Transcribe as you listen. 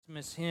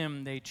Christmas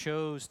hymn they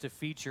chose to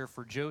feature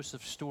for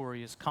Joseph's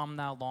story is "Come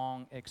Thou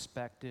Long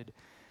Expected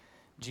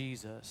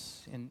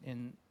Jesus."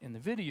 In the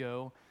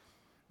video,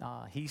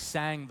 he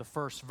sang the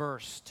first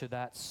verse to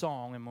that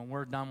song, and when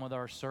we're done with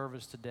our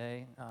service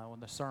today, with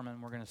the sermon,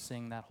 we're going to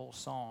sing that whole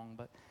song.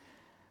 But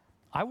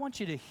I want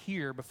you to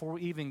hear, before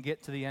we even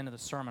get to the end of the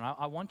sermon,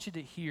 I want you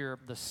to hear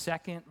the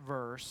second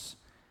verse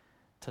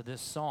to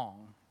this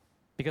song.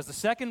 Because the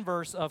second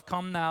verse of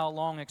 "Come Thou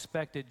Long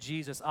Expected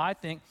Jesus," I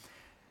think,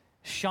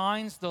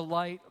 shines the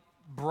light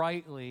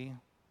brightly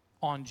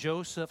on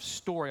Joseph's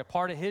story, a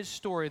part of his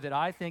story that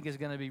I think is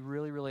going to be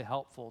really, really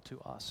helpful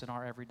to us in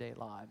our everyday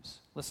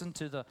lives. Listen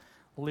to the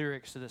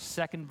lyrics to the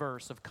second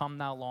verse of "Come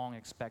Thou Long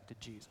Expected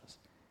Jesus."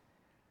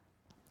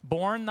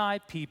 "Born thy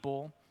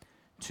people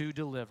to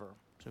deliver."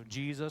 So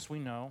Jesus, we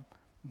know,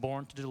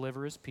 born to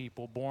deliver his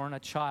people, born a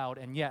child,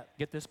 and yet,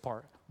 get this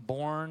part,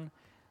 born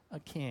a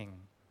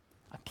king.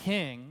 A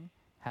king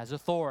has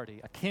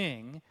authority. A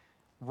king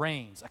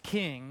reigns. A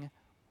king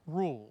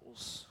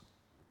rules.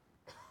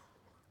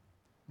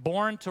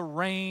 Born to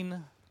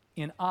reign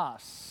in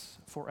us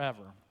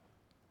forever.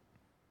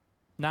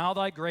 "Now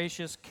thy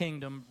gracious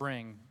kingdom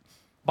bring.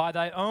 By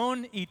thy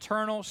own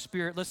eternal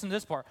spirit," listen to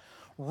this part,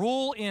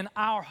 "rule in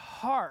our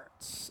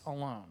hearts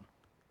alone.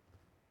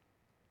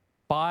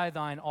 By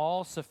thine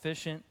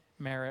all-sufficient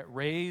merit,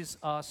 raise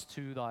us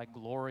to thy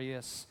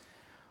glorious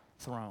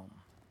throne."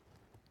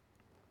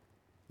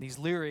 These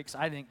lyrics,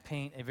 I think,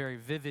 paint a very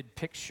vivid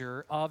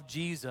picture of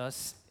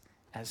Jesus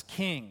as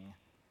king,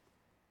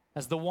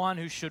 as the one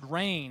who should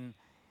reign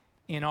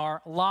in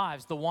our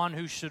lives, the one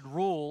who should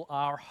rule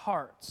our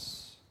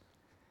hearts.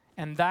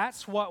 And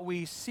that's what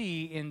we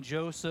see in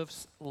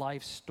Joseph's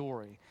life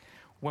story.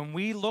 When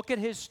we look at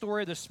his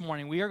story this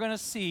morning, we are going to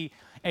see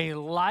a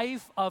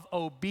life of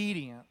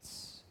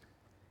obedience.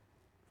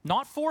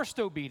 Not forced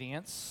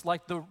obedience,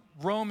 like the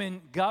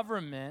Roman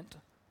government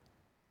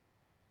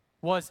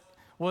was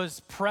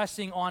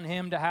pressing on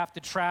him to have to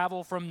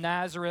travel from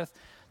Nazareth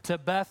to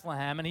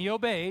Bethlehem, and he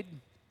obeyed.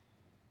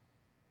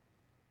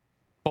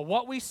 But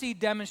what we see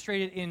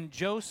demonstrated in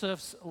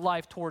Joseph's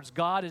life towards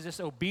God is this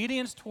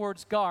obedience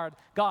towards God,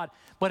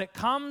 but it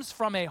comes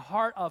from a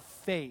heart of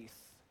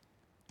faith.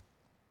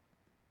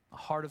 A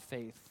heart of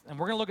faith. And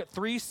we're going to look at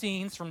 3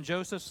 scenes from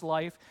Joseph's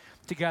life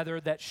together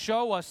that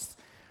show us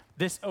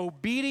this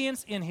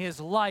obedience in his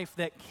life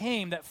that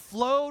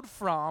flowed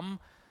from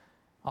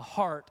a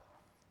heart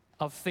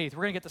of faith.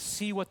 We're going to get to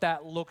see what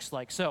that looks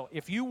like. So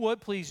if you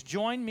would, please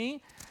join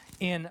me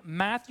in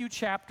Matthew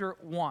chapter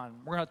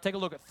 1. We're going to take a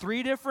look at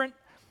 3 different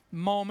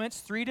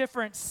moments, 3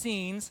 different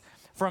scenes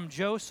from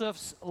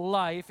Joseph's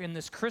life in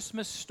this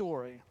Christmas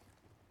story.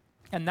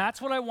 And that's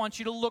what I want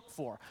you to look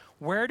for.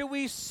 Where do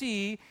we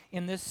see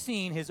in this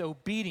scene his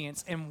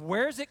obedience, and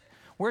where's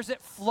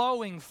it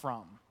flowing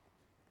from?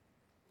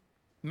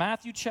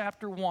 Matthew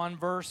chapter 1,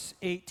 verse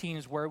 18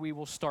 is where we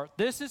will start.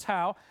 This is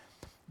how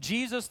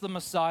Jesus the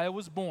Messiah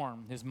was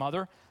born. His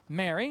mother,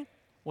 Mary,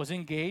 was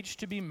engaged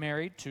to be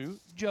married to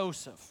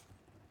Joseph.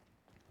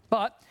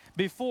 But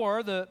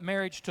before the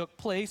marriage took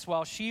place,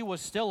 while she was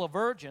still a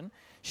virgin,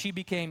 she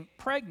became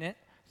pregnant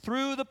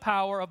through the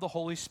power of the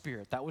Holy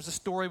Spirit. That was the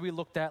story we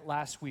looked at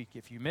last week.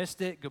 If you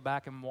missed it, go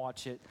back and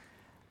watch it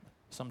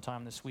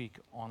sometime this week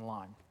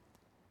online.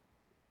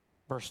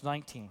 Verse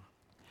 19.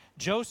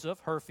 Joseph,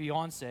 her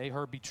fiance,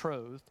 her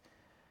betrothed,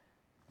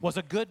 was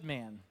a good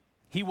man.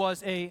 He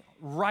was a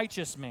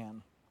righteous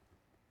man.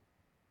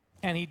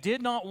 And he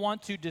did not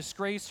want to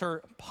disgrace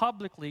her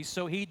publicly,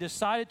 so he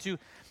decided to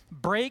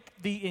break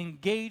the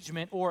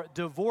engagement or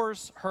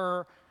divorce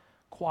her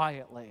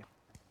quietly.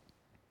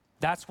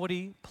 That's what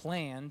he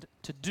planned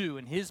to do.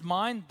 In his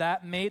mind,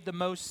 that made the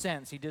most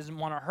sense. He doesn't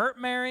want to hurt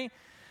Mary,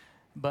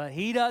 but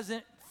he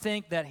doesn't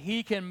think that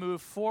he can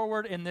move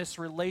forward in this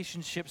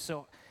relationship,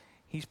 so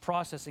he's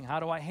processing, how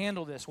do I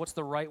handle this? What's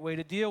the right way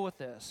to deal with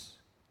this?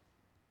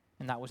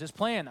 And that was his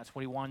plan. That's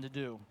what he wanted to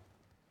do.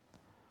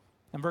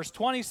 And verse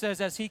 20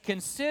 says, as he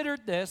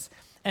considered this,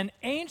 an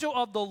angel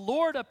of the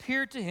Lord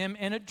appeared to him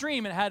in a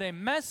dream and had a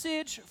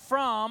message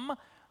from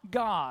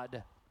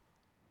God.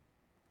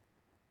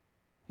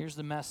 Here's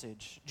the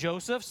message.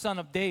 Joseph, son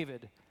of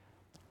David,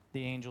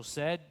 the angel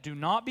said, do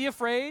not be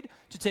afraid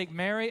to take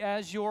Mary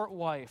as your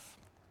wife,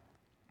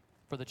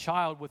 for the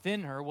child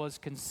within her was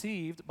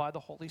conceived by the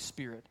Holy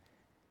Spirit.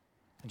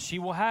 And she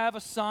will have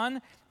a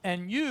son,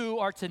 and you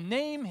are to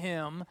name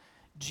him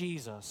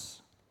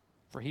Jesus,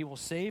 for he will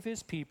save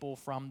his people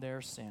from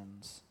their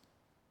sins.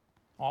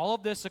 All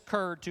of this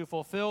occurred to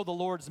fulfill the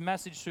Lord's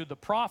message through the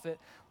prophet.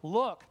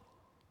 Look,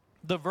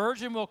 the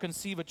virgin will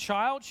conceive a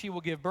child. She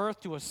will give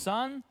birth to a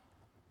son,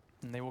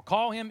 and they will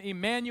call him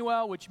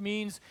Emmanuel, which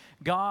means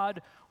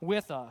God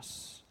with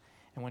us.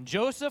 And when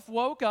Joseph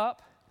woke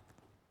up,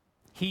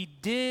 he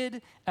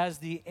did as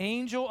the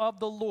angel of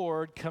the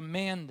Lord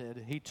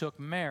commanded. He took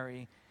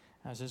Mary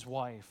as his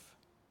wife.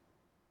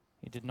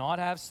 He did not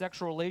have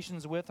sexual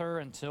relations with her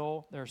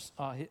until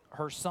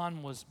her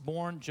son was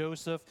born.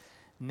 Joseph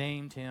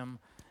named him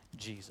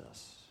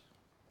Jesus.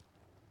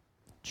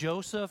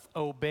 Joseph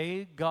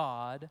obeyed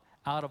God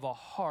out of a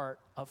heart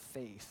of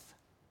faith.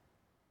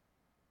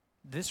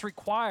 This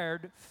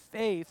required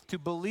faith to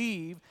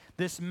believe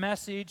this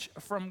message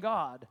from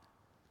God.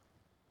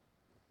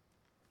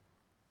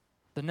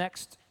 The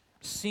next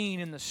scene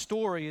in the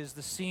story is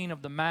the scene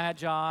of the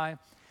Magi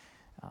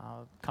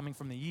coming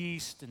from the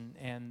east,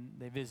 and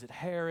they visit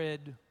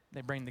Herod.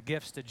 They bring the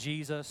gifts to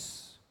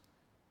Jesus.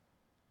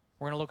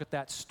 We're going to look at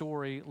that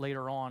story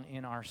later on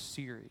in our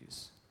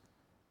series.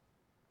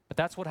 But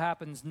that's what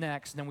happens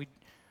next. And then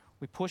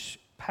we push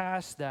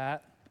past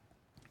that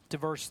to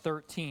verse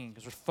 13,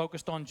 because we're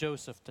focused on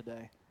Joseph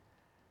today.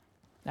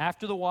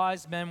 After the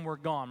wise men were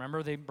gone,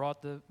 remember they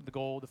brought the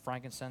gold, the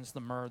frankincense,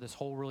 the myrrh, this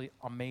whole really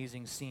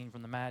amazing scene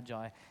from the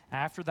Magi.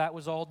 After that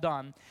was all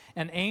done,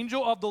 an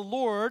angel of the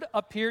Lord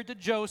appeared to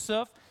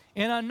Joseph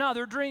in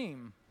another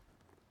dream.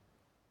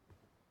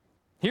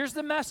 Here's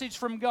the message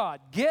from God.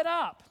 Get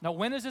up. Now,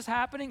 when is this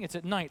happening? It's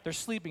at night. They're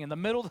sleeping in the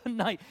middle of the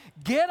night.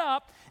 Get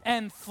up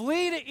and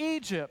flee to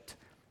Egypt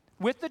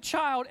with the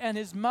child and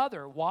his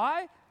mother.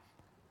 Why?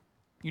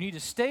 You need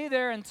to stay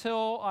there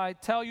until I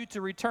tell you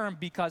to return,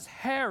 because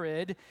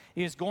Herod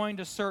is going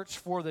to search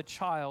for the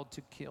child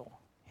to kill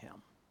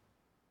him.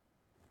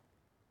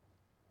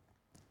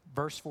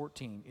 Verse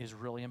 14 is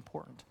really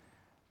important.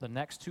 The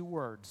next two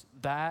words,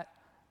 that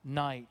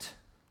night,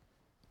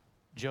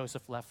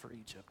 Joseph left for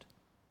Egypt.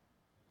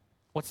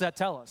 What's that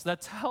tell us?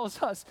 That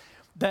tells us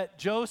that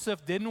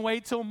Joseph didn't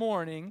wait till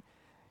morning.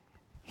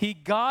 He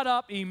got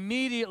up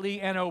immediately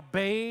and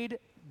obeyed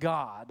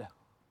God.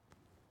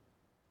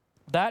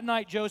 That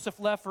night, Joseph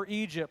left for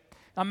Egypt.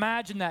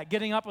 Imagine that,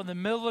 getting up in the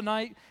middle of the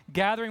night,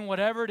 gathering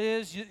whatever it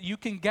is you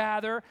can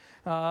gather,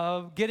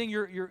 getting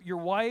your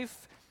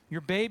wife,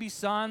 your baby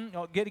son,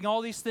 getting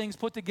all these things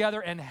put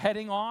together and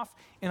heading off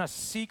in a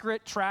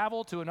secret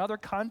travel to another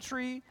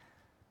country.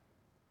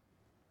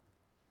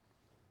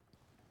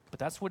 But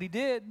that's what he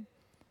did.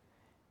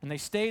 And they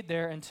stayed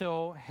there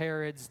until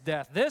Herod's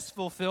death. This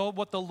fulfilled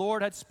what the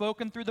Lord had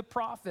spoken through the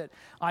prophet.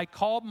 I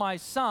called my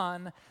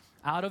son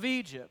out of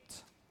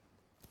Egypt.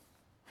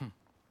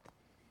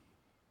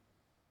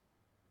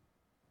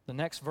 The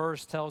next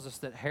verse tells us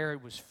that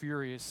Herod was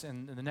furious,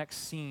 and the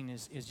next scene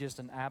is just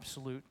an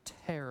absolute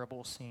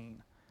terrible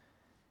scene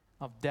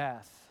of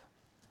death,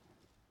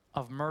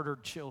 of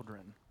murdered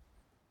children.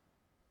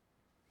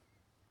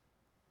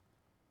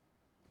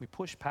 We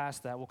push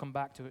past that. We'll come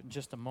back to it in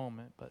just a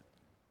moment, but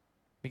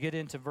we get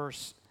into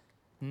verse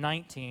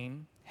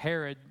 19.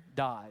 Herod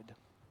died.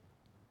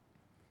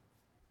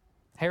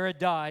 Herod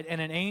died, and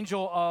an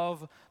angel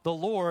of the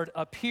Lord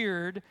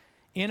appeared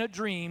in a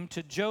dream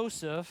to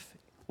Joseph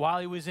while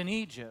he was in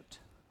Egypt.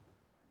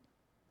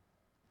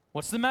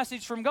 What's the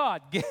message from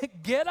God?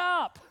 Get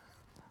up.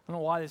 I don't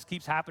know why this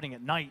keeps happening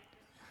at night.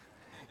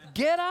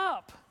 Get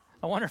up.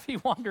 I wonder if he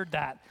wondered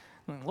that.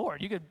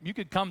 Lord, you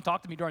could come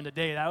talk to me during the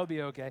day. That would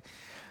be okay.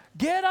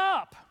 Get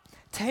up.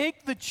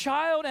 Take the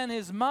child and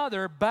his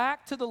mother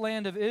back to the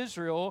land of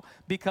Israel,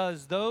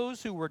 because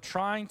those who were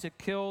trying to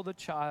kill the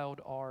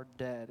child are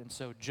dead. And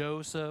so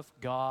Joseph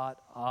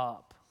got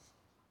up.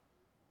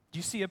 Do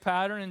you see a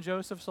pattern in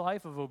Joseph's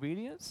life of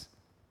obedience?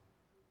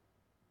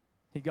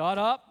 He got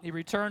up, he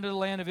returned to the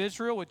land of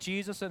Israel with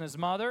Jesus and his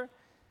mother.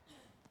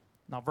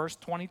 Now, verse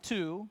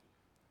 22,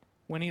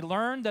 when he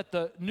learned that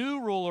the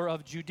new ruler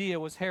of Judea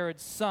was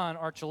Herod's son,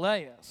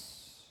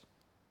 Archelaus,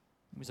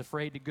 he was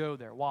afraid to go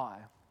there. Why?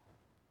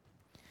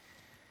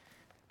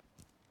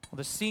 Well,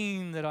 the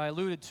scene that I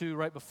alluded to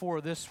right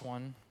before this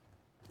one,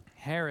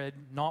 Herod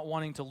not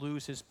wanting to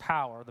lose his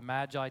power. The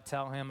Magi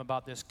tell him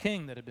about this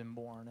king that had been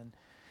born, and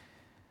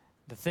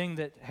the thing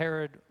that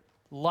Herod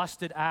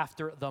lusted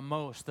after the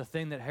most, the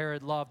thing that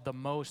Herod loved the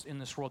most in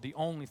this world, the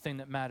only thing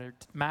that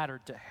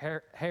mattered to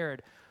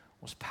Herod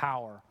was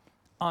power.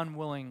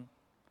 Unwilling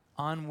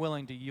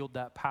to yield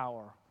that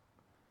power.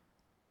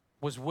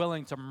 Was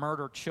willing to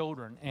murder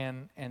children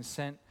and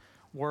sent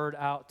word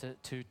out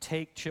to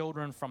take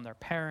children from their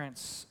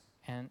parents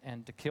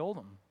and to kill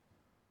them.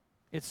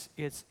 It's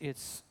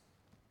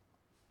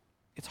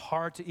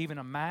hard to even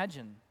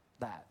imagine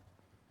that.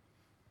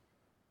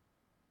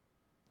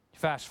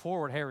 Fast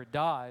forward, Herod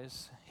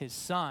dies. His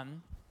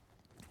son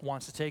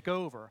wants to take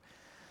over.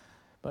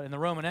 But in the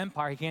Roman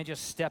Empire, he can't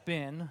just step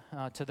in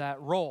to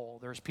that role.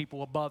 There's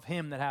people above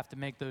him that have to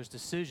make those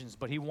decisions.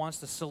 But he wants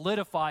to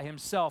solidify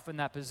himself in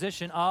that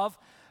position of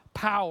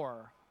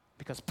power,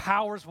 because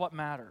power is what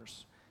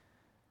matters.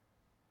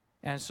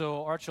 And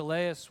so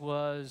Archelaus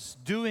was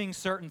doing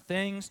certain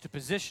things to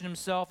position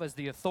himself as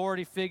the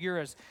authority figure,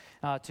 as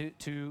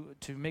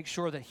to make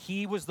sure that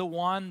he was the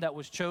one that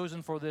was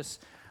chosen for this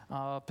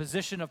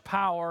position of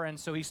power. And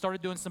so he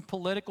started doing some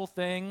political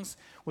things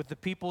with the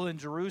people in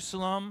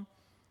Jerusalem,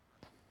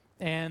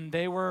 and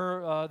they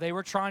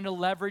were trying to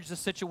leverage the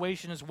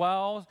situation as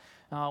well.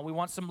 We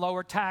want some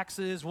lower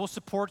taxes. We'll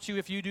support you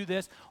if you do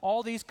this.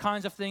 All these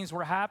kinds of things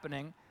were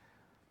happening.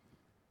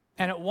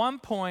 And at one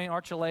point,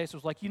 Archelaus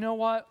was like, you know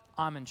what?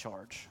 I'm in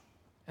charge,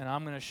 and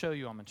I'm going to show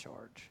you I'm in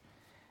charge.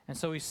 And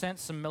so he sent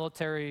some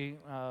military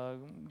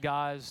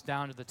guys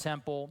down to the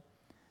temple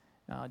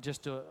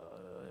just to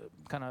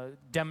kind of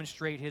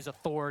demonstrate his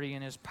authority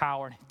and his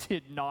power, and it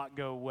did not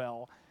go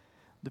well.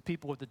 The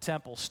people at the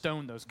temple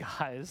stoned those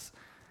guys,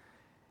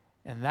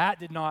 and that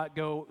did not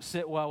go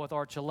sit well with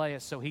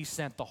Archelaus, so he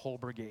sent the whole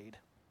brigade.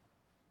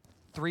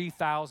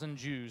 3,000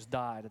 Jews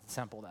died at the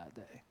temple that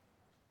day.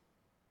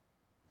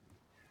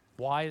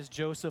 Why is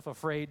Joseph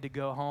afraid to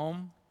go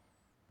home?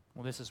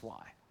 Well, this is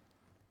why.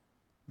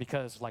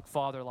 Because like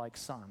father, like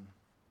son,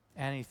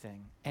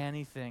 anything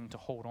to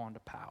hold on to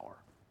power.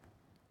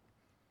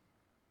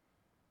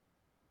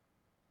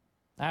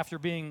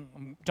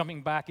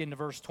 Jumping back into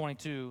verse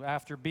 22,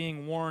 after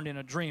being warned in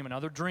a dream,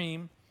 another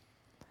dream,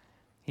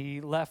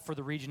 he left for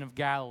the region of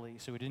Galilee.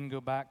 So he didn't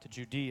go back to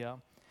Judea,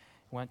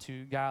 went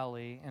to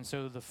Galilee. And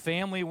so the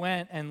family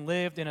went and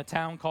lived in a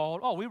town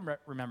called, we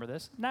remember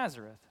this,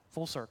 Nazareth.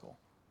 Full circle.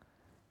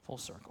 Full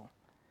circle.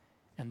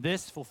 And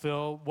this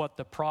fulfilled what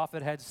the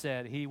prophet had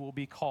said, he will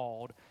be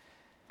called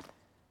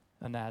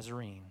a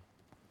Nazarene.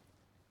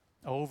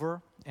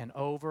 Over and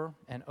over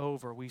and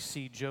over, we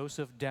see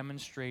Joseph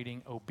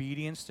demonstrating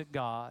obedience to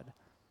God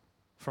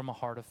from a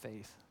heart of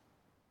faith.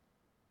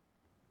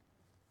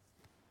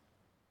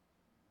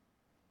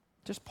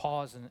 Just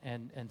pause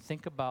and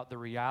think about the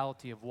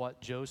reality of what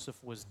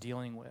Joseph was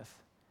dealing with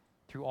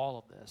through all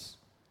of this.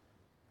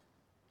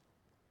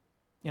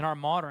 In our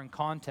modern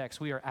context,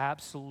 we are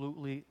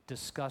absolutely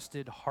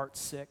disgusted,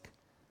 heartsick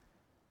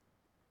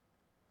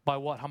by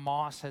what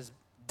Hamas has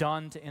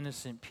done to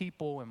innocent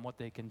people and what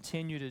they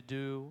continue to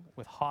do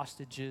with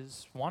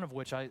hostages, one of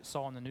which I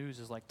saw in the news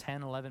is like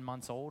 10, 11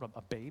 months old,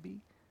 a baby.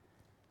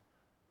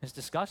 It's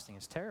disgusting.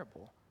 It's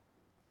terrible.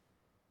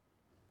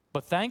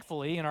 But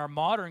thankfully, in our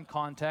modern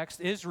context,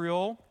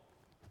 Israel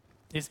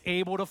is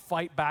able to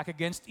fight back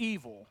against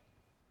evil.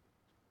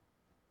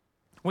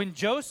 When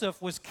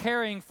Joseph was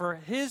caring for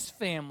his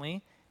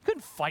family, he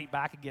couldn't fight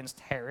back against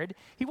Herod.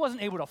 He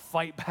wasn't able to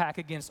fight back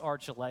against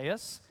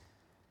Archelaus.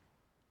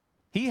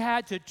 He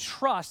had to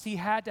trust, he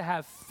had to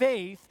have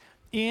faith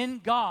in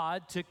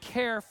God to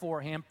care for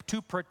him,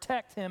 to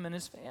protect him and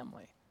his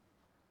family.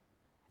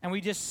 And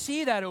we just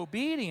see that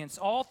obedience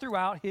all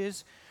throughout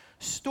his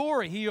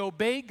story. He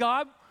obeyed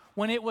God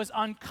when it was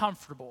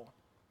uncomfortable.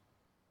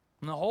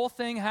 And the whole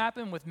thing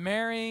happened with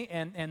Mary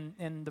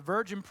and the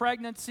virgin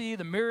pregnancy,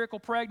 the miracle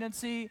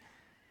pregnancy.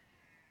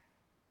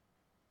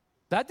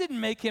 That didn't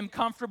make him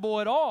comfortable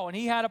at all, and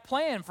he had a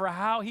plan for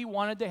how he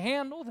wanted to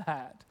handle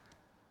that.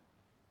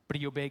 But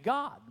he obeyed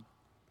God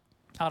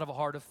out of a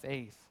heart of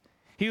faith.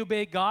 He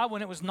obeyed God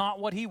when it was not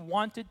what he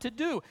wanted to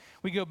do.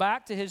 We go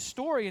back to his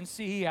story and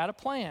see he had a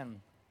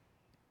plan.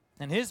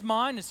 In his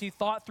mind, as he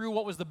thought through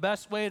what was the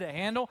best way to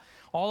handle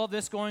all of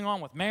this going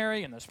on with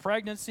Mary and this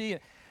pregnancy,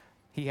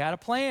 he had a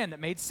plan that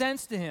made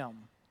sense to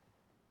him.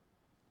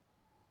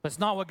 But it's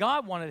not what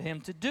God wanted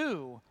him to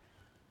do.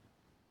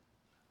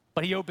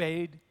 But he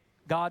obeyed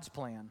God's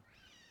plan.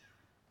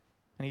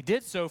 And he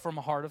did so from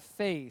a heart of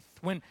faith.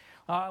 When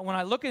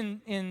I look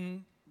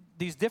in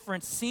these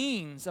different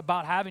scenes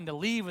about having to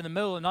leave in the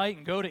middle of the night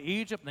and go to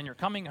Egypt, and then you're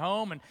coming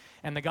home,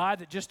 and the guy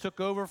that just took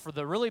over for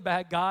the really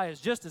bad guy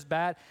is just as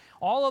bad,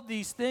 all of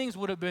these things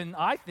would have been,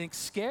 I think,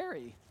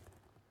 scary.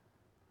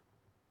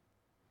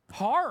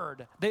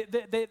 Hard.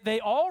 They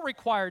all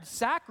required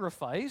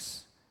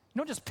sacrifice. You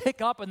don't just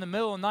pick up in the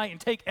middle of the night and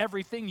take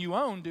everything you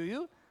own, do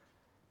you?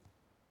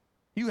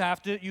 You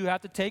have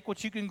to take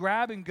what you can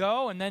grab and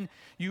go, and then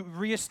you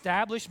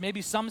reestablish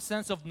maybe some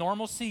sense of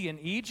normalcy in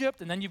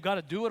Egypt, and then you've got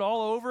to do it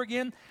all over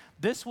again.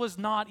 This was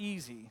not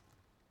easy.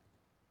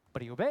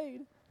 But he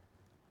obeyed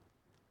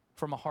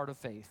from a heart of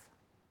faith,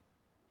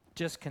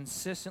 just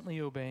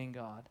consistently obeying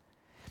God.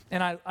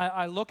 And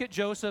I look at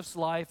Joseph's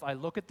life, I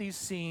look at these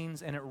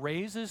scenes, and it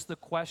raises the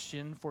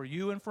question for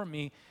you and for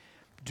me,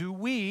 do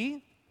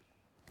we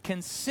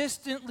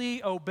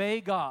consistently obey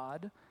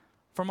God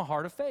from a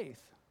heart of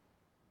faith?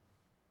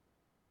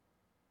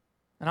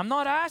 And I'm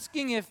not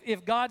asking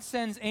if God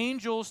sends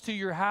angels to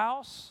your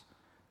house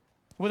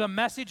with a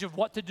message of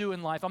what to do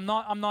in life. I'm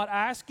not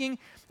asking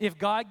if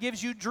God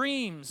gives you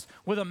dreams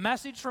with a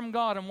message from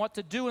God on what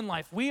to do in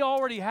life. We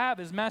already have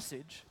his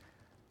message.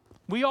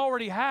 We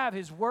already have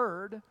his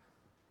word.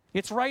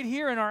 It's right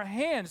here in our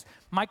hands.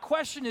 My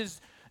question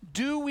is,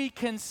 do we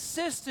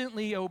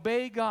consistently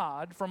obey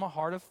God from a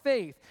heart of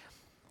faith?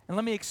 And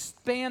let me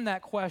expand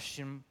that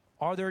question.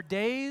 Are there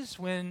days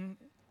when,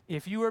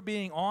 if you were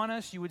being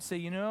honest, you would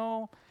say,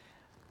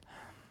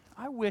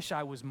 I wish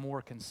I was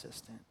more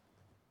consistent.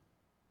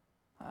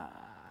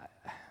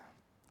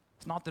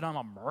 It's not that I'm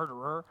a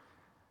murderer,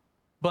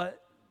 but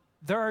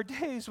there are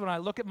days when I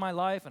look at my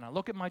life and I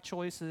look at my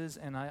choices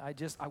and I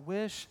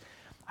wish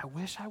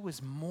I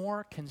was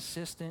more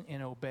consistent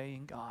in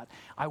obeying God.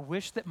 I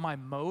wish that my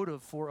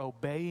motive for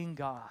obeying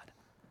God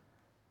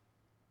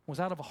was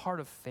out of a heart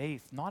of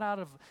faith, not out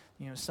of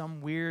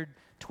some weird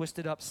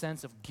twisted up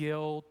sense of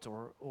guilt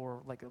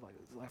or like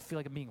I feel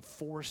like I'm being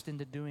forced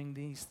into doing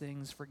these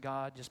things for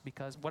God just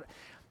because.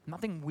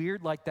 Nothing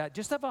weird like that.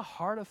 Just have a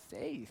heart of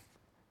faith.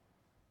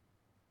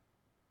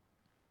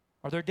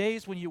 Are there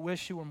days when you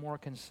wish you were more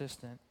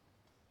consistent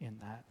in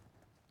that?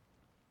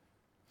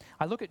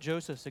 I look at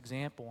Joseph's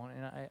example,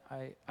 and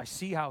I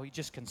see how he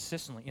just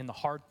consistently, in the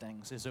hard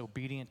things, is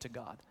obedient to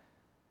God.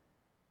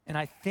 And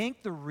I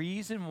think the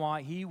reason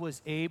why he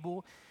was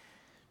able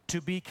to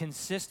be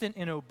consistent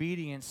in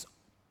obedience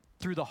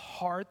through the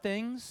hard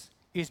things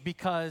is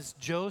because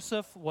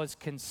Joseph was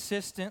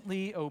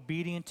consistently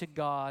obedient to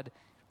God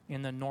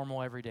in the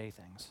normal everyday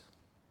things.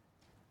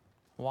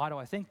 Why do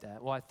I think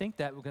that? Well, I think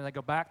that because I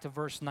go back to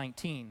verse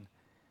 19.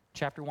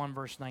 Chapter 1,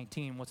 verse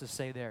 19, what's it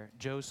say there?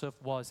 Joseph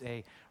was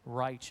a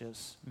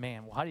righteous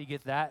man. Well, how do you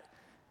get that?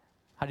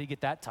 How do you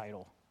get that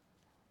title?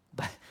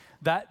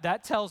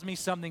 That tells me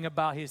something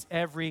about his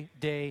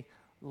everyday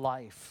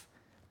life.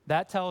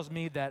 That tells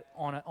me that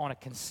on a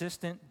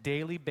consistent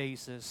daily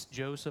basis,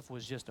 Joseph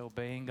was just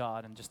obeying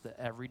God in just the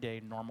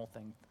everyday normal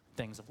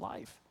things of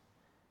life.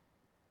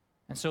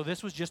 And so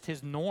this was just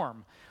his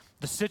norm.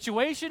 The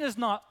situation is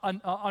not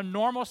a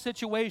normal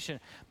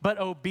situation, but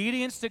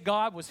obedience to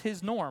God was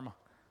his norm.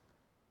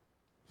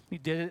 He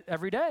did it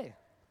every day.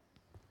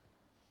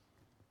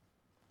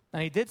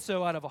 And he did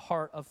so out of a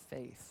heart of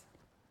faith.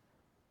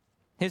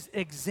 His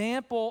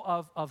example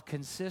of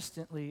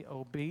consistently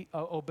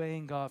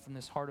obeying God from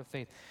this heart of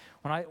faith.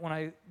 When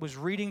I was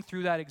reading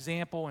through that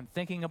example and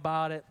thinking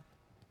about it,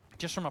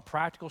 just from a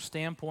practical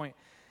standpoint,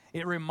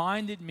 it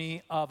reminded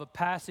me of a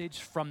passage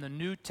from the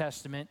New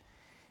Testament,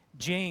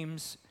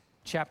 James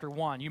chapter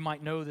 1. You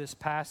might know this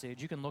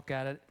passage. You can look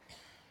at it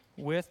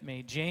with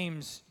me.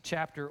 James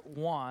chapter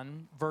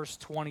 1, verse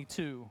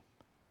 22.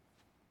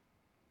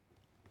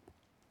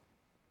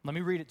 Let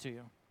me read it to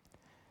you.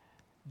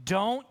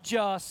 Don't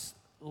just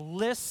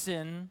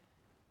listen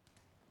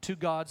to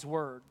God's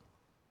word.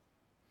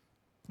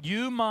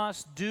 You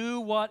must do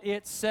what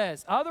it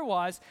says.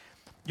 Otherwise,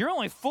 you're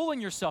only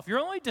fooling yourself. You're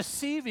only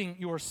deceiving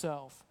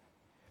yourself.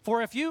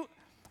 For if you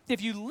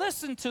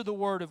listen to the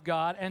word of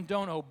God and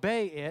don't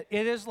obey it,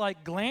 it is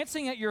like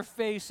glancing at your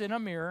face in a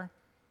mirror.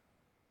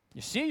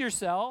 You see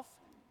yourself,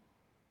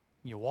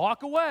 you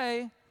walk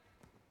away,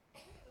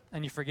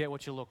 and you forget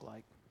what you look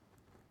like.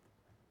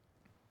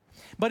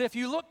 But if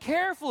you look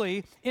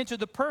carefully into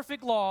the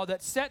perfect law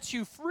that sets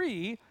you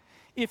free,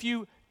 if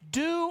you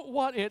do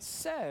what it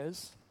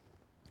says,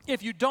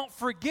 if you don't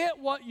forget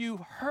what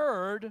you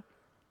heard,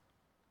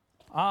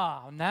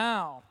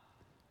 now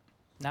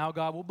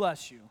God will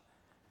bless you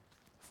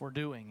for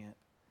doing it.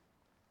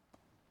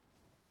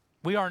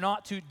 We are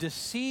not to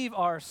deceive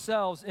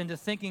ourselves into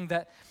thinking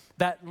that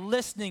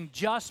listening,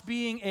 just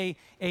being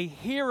a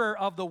hearer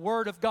of the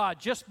Word of God,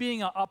 just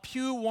being a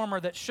pew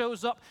warmer that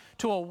shows up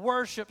to a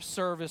worship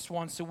service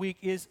once a week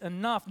is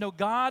enough. No,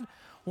 God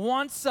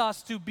wants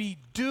us to be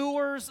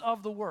doers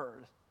of the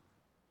Word.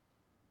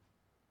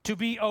 To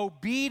be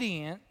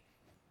obedient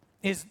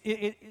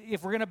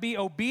if we're going to be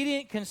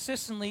obedient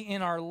consistently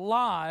in our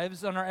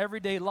lives, in our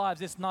everyday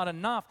lives, it's not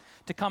enough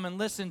to come and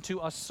listen to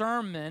a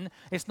sermon.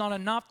 It's not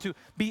enough to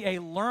be a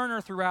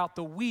learner throughout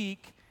the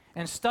week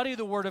and study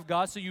the Word of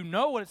God so you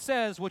know what it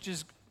says, which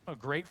is a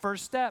great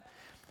first step.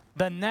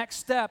 The next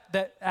step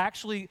that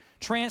actually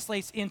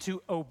translates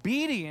into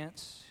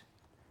obedience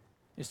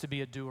is to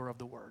be a doer of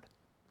the Word.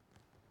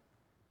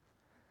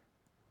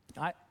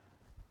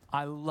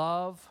 I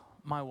love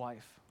my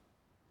wife.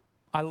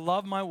 I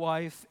love my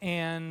wife,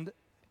 and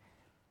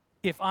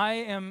if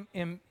I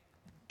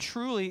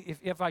truly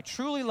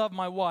love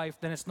my wife,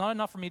 then it's not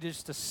enough for me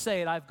just to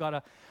say it. I've got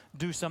to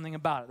do something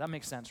about it. That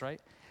makes sense, right?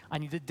 I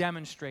need to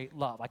demonstrate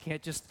love. I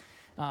can't just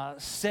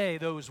say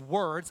those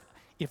words.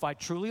 If I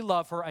truly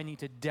love her, I need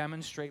to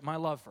demonstrate my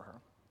love for her.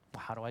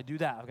 Well, how do I do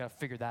that? I've got to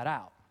figure that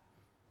out.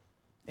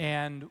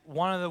 And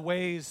one of the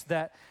ways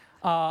that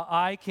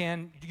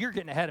you're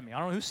getting ahead of me. I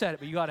don't know who said it,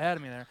 but you got ahead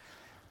of me there.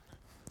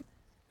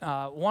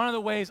 One of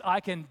the ways I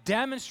can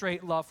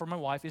demonstrate love for my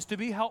wife is to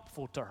be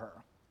helpful to her.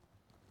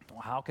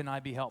 Well, how can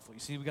I be helpful? You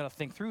see, we've got to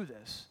think through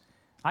this.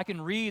 I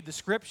can read the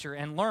scripture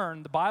and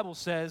learn. The Bible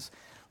says,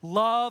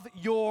 love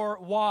your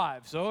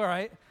wives. All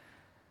right.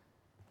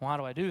 Well, how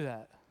do I do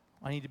that?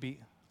 I need to be,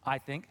 I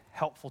think,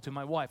 helpful to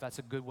my wife. That's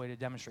a good way to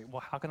demonstrate.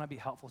 Well, how can I be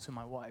helpful to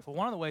my wife? Well,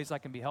 one of the ways I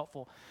can be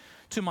helpful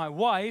to my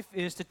wife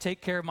is to take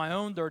care of my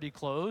own dirty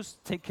clothes,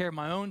 take care of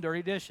my own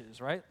dirty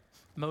dishes, right?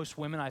 Most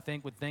women, I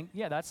think, would think,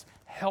 yeah, that's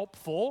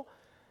helpful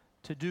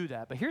to do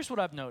that. But here's what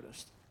I've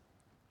noticed.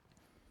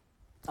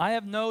 I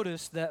have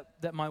noticed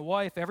that my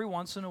wife, every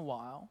once in a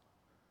while,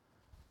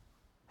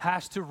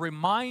 has to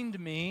remind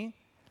me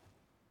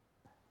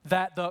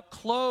that the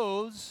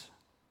clothes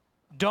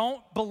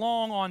don't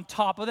belong on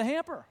top of the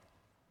hamper.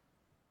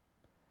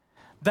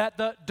 That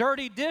the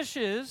dirty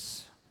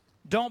dishes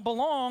don't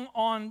belong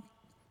on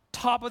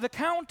top of the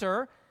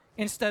counter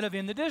instead of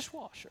in the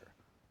dishwasher.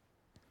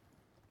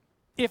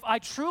 If I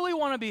truly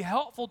want to be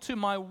helpful to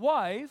my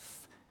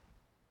wife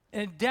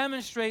and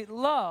demonstrate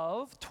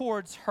love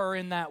towards her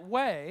in that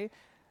way,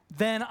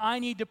 then I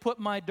need to put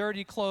my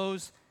dirty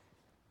clothes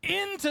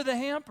into the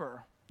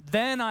hamper.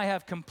 Then I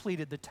have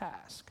completed the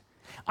task.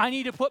 I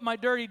need to put my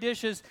dirty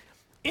dishes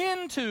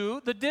into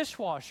the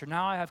dishwasher.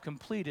 Now I have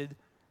completed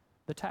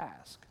the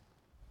task.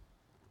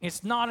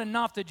 It's not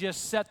enough to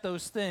just set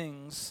those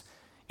things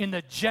in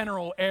the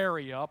general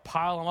area,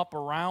 pile them up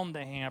around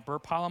the hamper,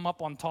 pile them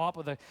up on top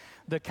of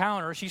the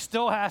counter. She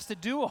still has to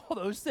do all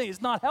those things.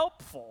 It's not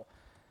helpful.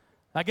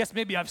 I guess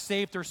maybe I've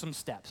saved her some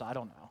steps. I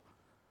don't know.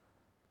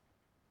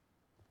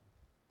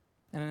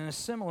 And in a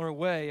similar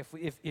way,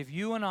 if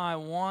you and I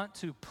want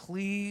to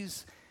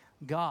please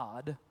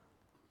God,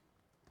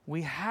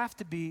 we have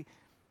to be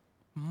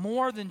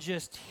more than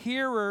just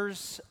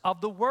hearers of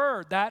the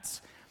word.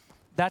 That's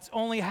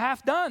only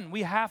half done.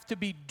 We have to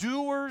be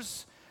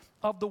doers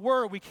of the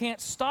word. We can't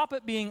stop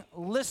at being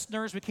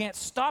listeners. We can't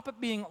stop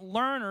at being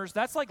learners.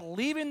 That's like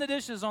leaving the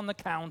dishes on the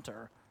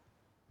counter.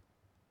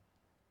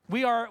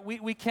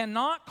 We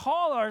cannot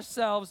call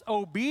ourselves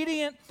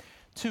obedient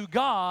to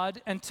God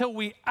until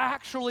we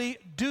actually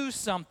do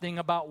something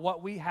about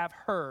what we have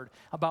heard,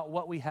 about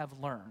what we have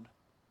learned.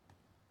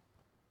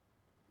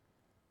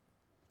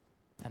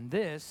 And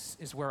this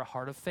is where a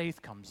heart of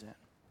faith comes in.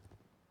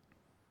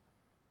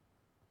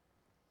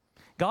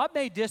 God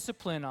may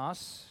discipline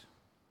us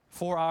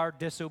for our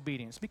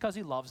disobedience because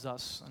he loves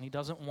us and he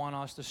doesn't want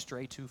us to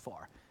stray too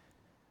far.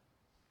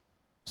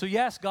 So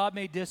yes, God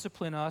may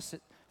discipline us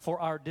for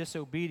our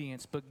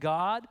disobedience, but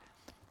God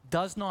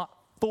does not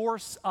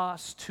force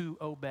us to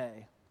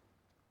obey.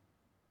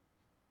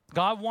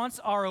 God wants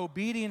our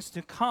obedience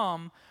to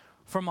come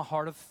from a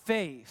heart of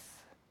faith.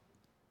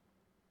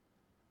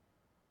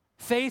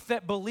 Faith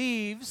that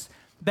believes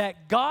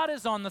that God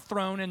is on the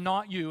throne and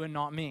not you and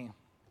not me.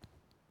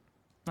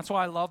 That's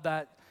why I love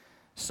that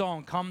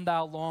song, Come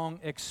Thou Long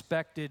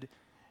Expected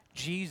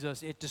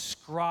Jesus. It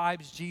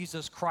describes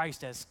Jesus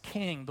Christ as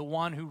King, the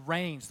one who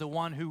reigns, the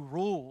one who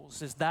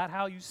rules. Is that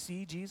how you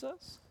see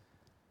Jesus?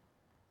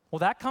 Well,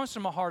 that comes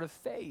from a heart of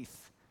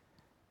faith.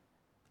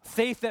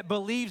 Faith that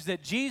believes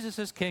that Jesus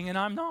is King and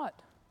I'm not.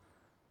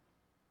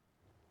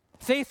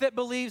 Faith that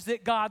believes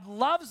that God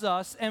loves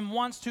us and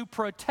wants to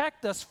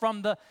protect us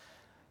from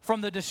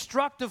the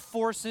destructive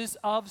forces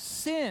of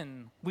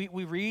sin. We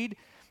read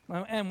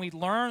and we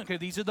learn, okay,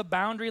 these are the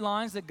boundary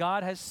lines that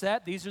God has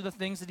set. These are the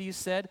things that he has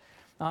said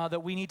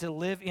that we need to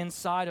live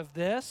inside of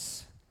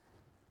this.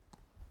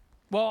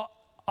 Well,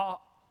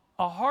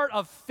 a heart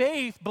of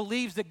faith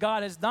believes that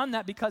God has done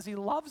that because he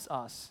loves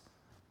us.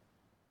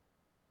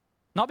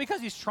 Not because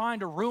he's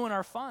trying to ruin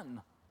our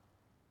fun.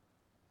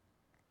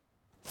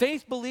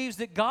 Faith believes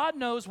that God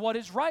knows what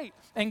is right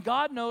and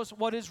God knows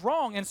what is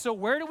wrong. And so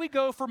where do we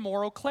go for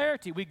moral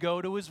clarity? We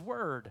go to his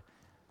word.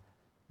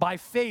 By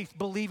faith,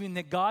 believing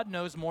that God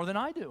knows more than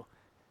I do.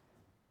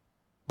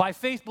 By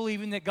faith,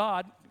 believing that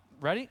God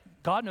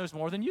knows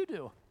more than you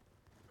do.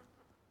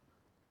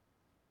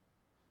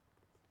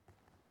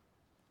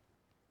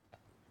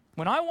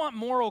 When I want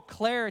moral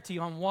clarity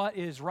on what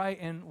is right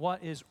and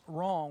what is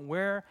wrong,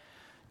 where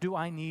do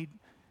I need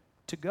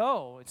to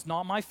go? It's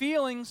not my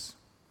feelings.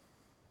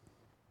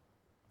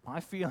 My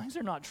feelings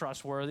are not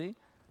trustworthy.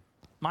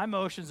 My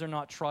emotions are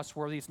not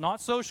trustworthy. It's not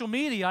social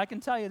media, I can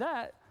tell you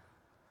that.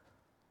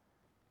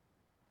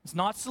 It's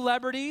not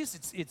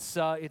celebrities.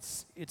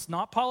 It's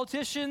not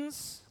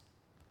politicians.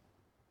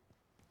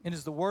 It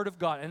is the Word of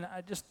God. And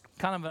I just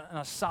kind of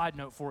a side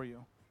note for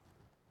you.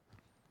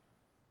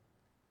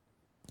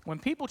 When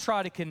people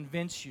try to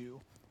convince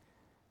you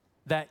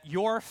that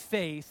your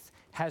faith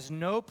has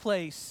no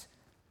place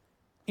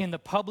in the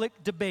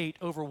public debate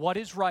over what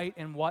is right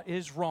and what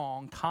is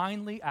wrong,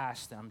 kindly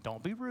ask them,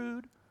 don't be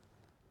rude,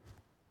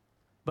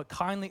 but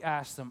kindly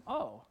ask them,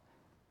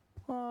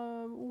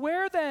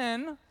 where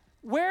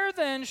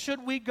then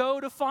should we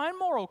go to find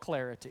moral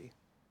clarity?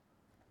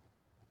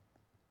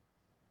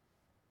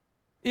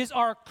 Is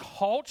our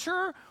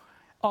culture,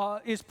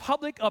 is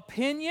public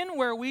opinion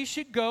where we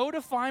should go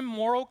to find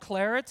moral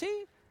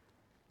clarity?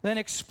 Then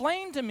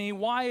explain to me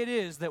why it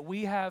is that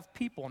we have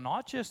people,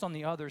 not just on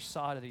the other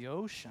side of the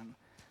ocean,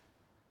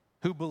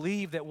 who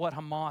believe that what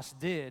Hamas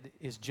did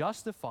is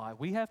justified.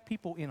 We have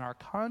people in our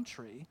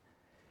country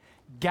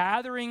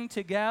gathering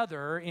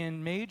together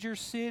in major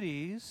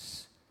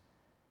cities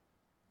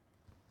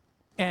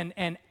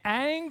and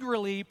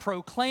angrily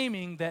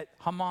proclaiming that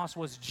Hamas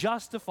was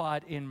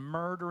justified in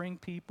murdering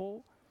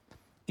people,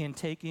 in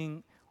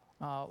taking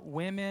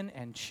women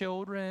and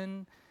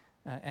children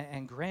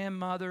and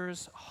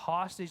grandmothers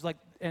hostage,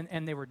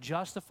 and they were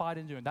justified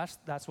in doing.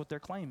 That's what they're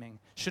claiming.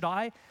 Should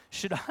I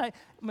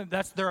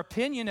that's their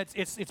opinion.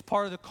 It's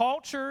part of the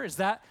culture.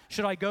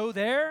 Should I go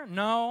there?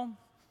 No,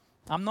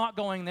 I'm not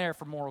going there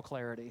for moral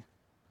clarity.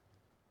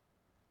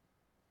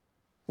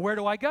 Where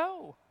do I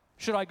go?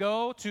 Should I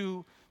go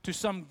to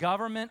some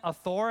government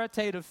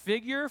authoritative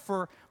figure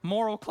for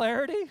moral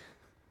clarity?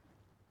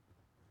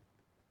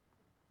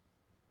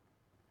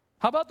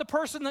 How about the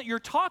person that you're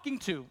talking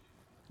to?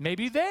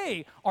 Maybe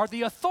they are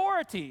the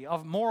authority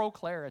of moral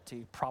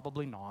clarity.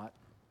 Probably not.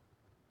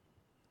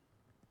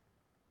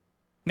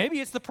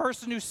 Maybe it's the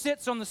person who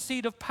sits on the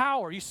seat of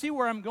power. You see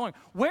where I'm going.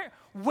 Where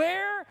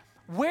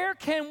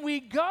can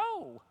we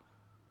go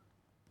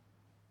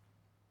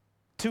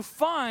to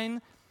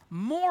find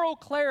moral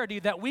clarity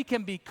that we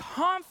can be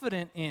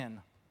confident in?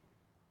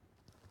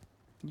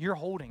 You're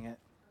holding it.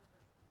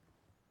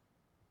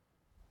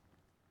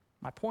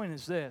 My point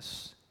is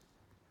this.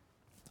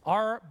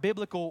 Our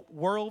biblical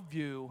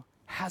worldview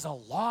has a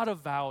lot of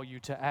value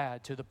to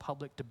add to the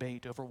public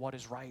debate over what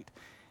is right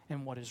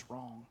and what is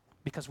wrong,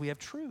 because we have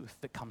truth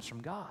that comes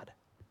from God.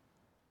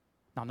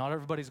 Now, not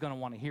everybody's going to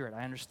want to hear it.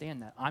 I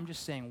understand that. I'm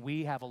just saying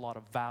we have a lot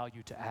of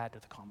value to add to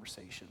the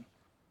conversation.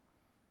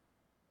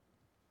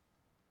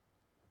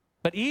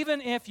 But even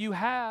if you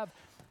have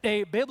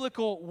a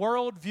biblical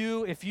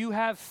worldview, if you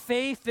have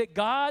faith that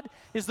God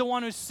is the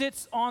one who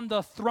sits on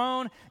the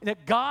throne,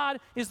 that God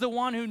is the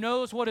one who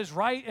knows what is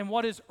right and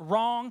what is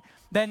wrong,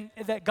 then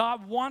that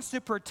God wants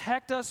to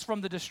protect us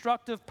from the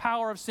destructive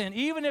power of sin,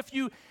 even if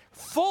you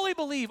fully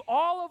believe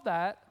all of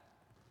that,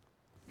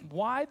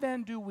 why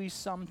then do we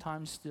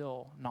sometimes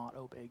still not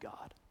obey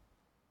God?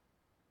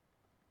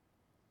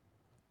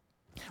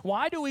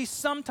 Why do we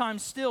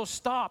sometimes still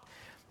stop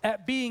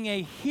at being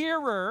a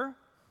hearer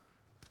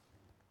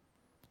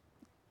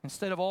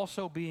instead of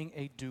also being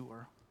a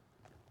doer?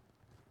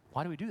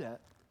 Why do we do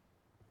that?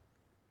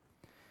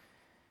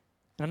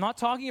 And I'm not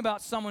talking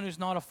about someone who's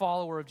not a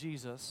follower of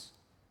Jesus.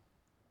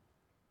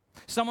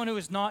 Someone who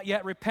has not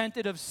yet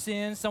repented of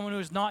sin, someone who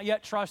has not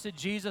yet trusted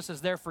Jesus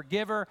as their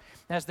forgiver,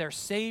 as their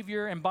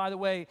Savior. And by the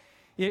way,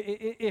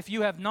 if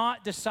you have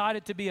not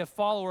decided to be a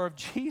follower of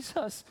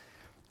Jesus,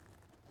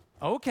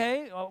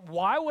 okay,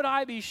 why would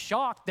I be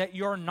shocked that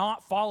you're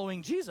not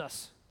following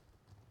Jesus?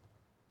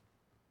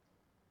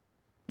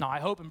 Now,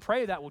 I hope and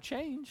pray that will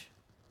change.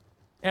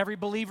 Every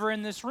believer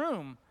in this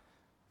room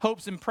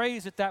hopes and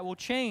prays that that will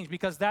change,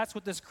 because that's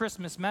what this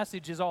Christmas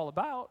message is all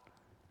about.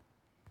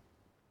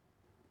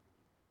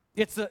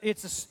 It's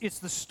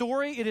the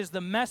story, it is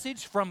the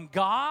message from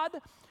God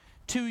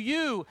to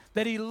you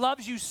that He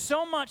loves you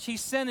so much He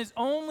sent His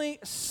only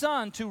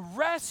Son to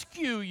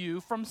rescue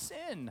you from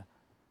sin.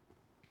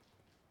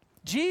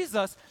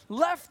 Jesus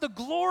left the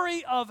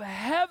glory of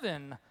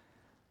heaven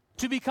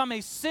to become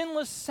a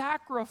sinless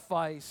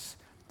sacrifice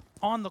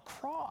on the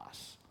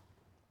cross,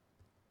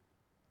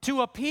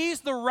 to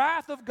appease the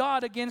wrath of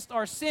God against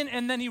our sin,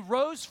 and then He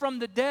rose from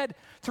the dead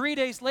 3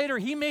 days later.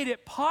 He made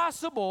it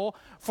possible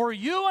for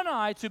you and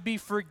I to be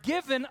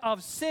forgiven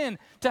of sin,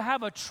 to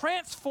have a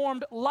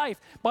transformed life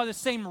by the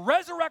same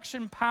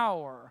resurrection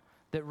power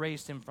that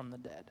raised Him from the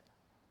dead.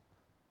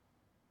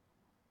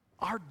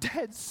 Our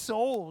dead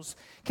souls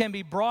can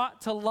be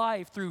brought to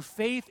life through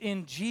faith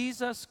in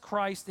Jesus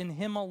Christ, in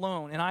Him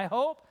alone. And I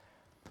hope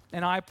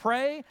and I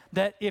pray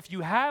that if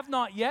you have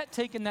not yet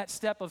taken that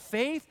step of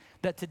faith,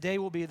 that today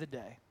will be the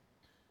day.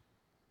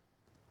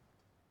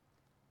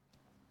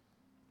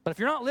 But if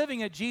you're not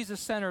living a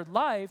Jesus-centered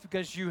life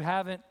because you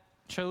haven't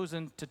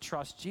chosen to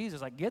trust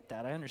Jesus, I get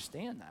that. I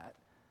understand that.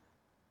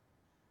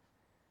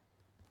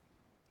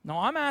 Now,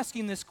 I'm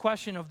asking this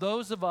question of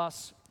those of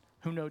us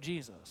who know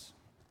Jesus.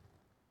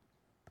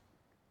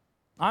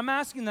 I'm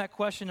asking that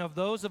question of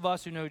those of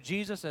us who know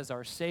Jesus as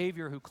our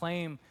Savior, who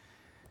claim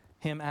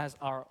Him as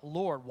our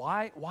Lord.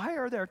 Why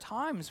are there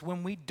times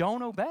when we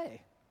don't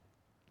obey?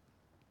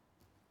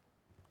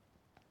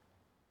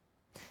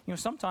 You know,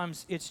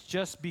 sometimes it's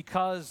just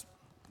because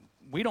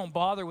we don't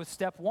bother with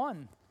step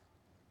one.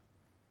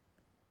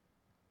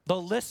 The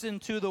listen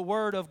to the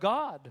Word of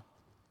God.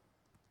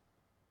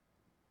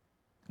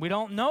 We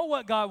don't know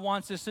what God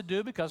wants us to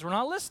do because we're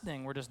not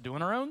listening. We're just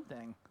doing our own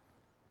thing.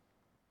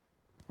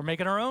 We're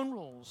making our own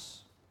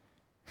rules.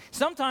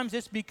 Sometimes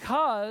it's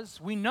because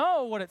we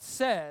know what it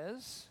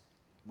says.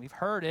 We've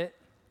heard it.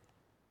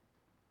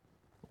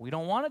 But we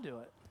don't want to do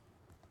it.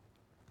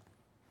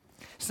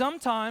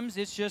 Sometimes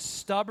it's just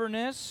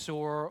stubbornness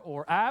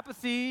or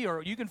apathy,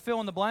 or you can fill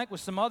in the blank with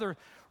some other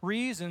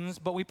reasons,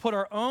 but we put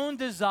our own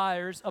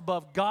desires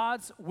above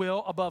God's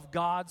will, above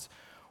God's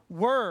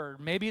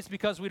word. Maybe it's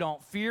because we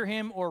don't fear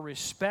Him or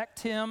respect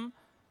Him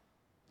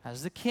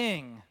as the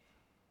King.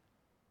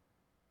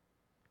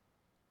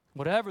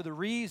 Whatever the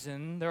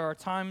reason, there are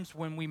times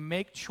when we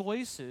make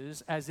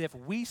choices as if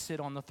we sit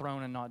on the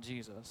throne and not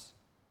Jesus.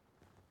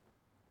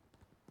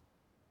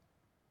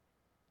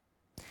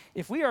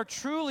 If we are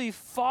truly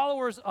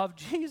followers of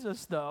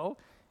Jesus, though,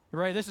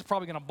 right, this is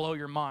probably going to blow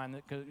your mind,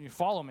 because you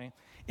follow me.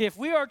 If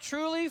we are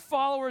truly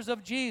followers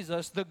of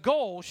Jesus, the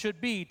goal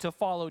should be to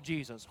follow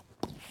Jesus.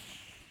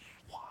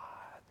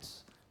 What?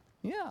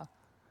 Yeah.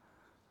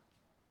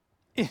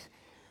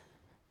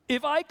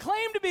 If I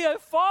claim to be a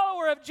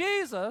follower of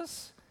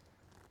Jesus,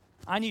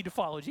 I need to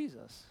follow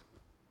Jesus.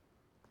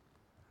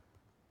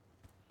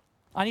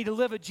 I need to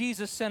live a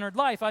Jesus-centered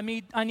life. I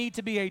need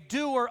to be a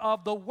doer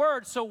of the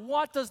word. So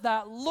what does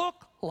that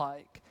look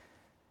like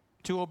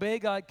to obey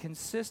God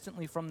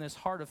consistently from this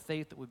heart of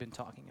faith that we've been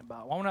talking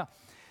about? I want to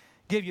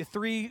give you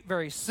 3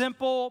 very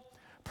simple,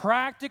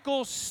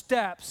 practical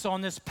steps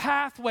on this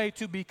pathway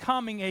to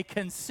becoming a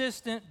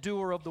consistent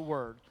doer of the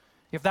word.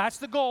 If that's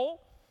the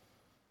goal,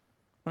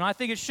 and I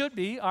think it should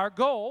be our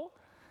goal,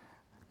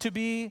 to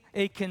be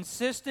a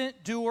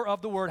consistent doer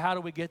of the word, how do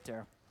we get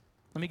there?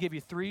 Let me give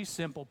you 3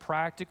 simple,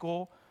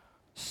 practical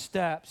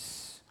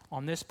steps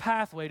on this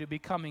pathway to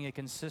becoming a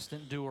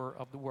consistent doer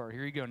of the word.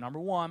 Here you go. Number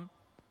 1,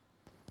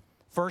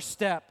 first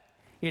step,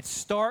 it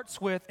starts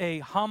with a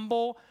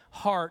humble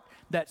heart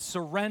that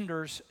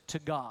surrenders to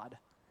God.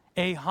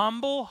 A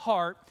humble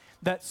heart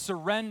that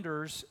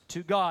surrenders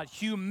to God.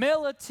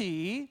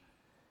 Humility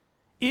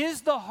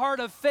is the heart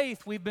of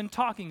faith we've been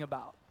talking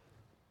about.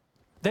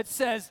 That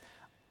says,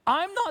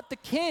 I'm not the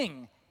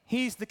king,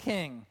 he's the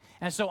king.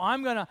 And so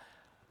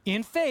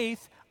in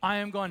faith, I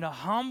am going to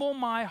humble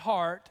my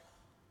heart.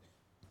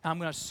 I'm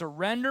going to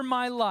surrender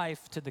my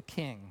life to the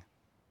king.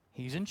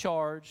 He's in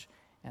charge,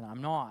 and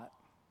I'm not.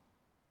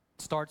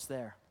 It starts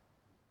there.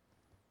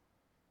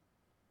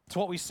 It's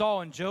what we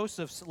saw in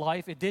Joseph's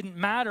life. It didn't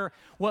matter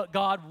what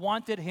God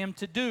wanted him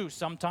to do.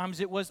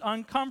 Sometimes it was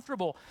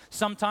uncomfortable.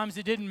 Sometimes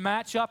it didn't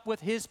match up with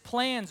his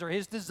plans or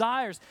his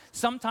desires.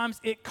 Sometimes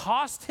it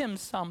cost him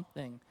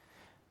something.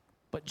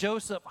 But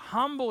Joseph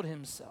humbled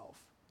himself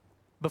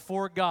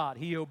before God.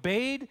 He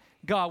obeyed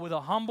God with a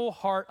humble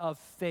heart of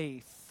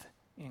faith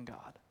in God.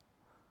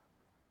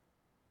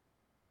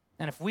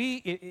 And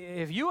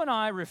if you and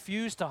I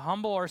refuse to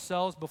humble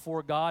ourselves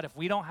before God, if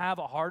we don't have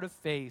a heart of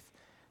faith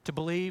to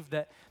believe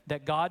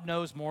that God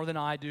knows more than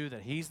I do,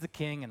 that he's the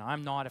king and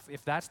I'm not,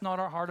 if that's not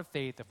our heart of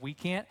faith, if we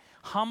can't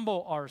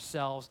humble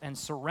ourselves and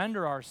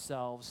surrender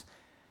ourselves,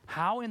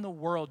 how in the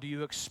world do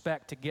you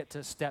expect to get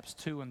to steps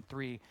 2 and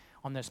 3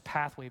 on this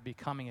pathway of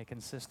becoming a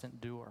consistent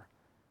doer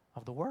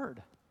of the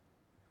word?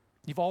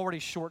 You've already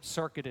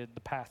short-circuited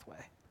the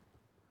pathway.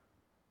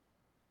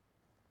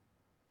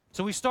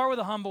 So we start with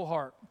a humble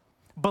heart,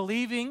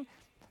 believing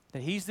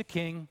that he's the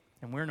king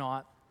and we're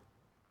not.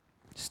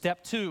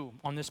 Step 2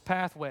 on this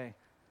pathway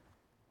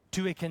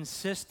to a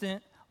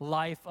consistent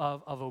life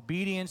of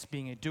obedience,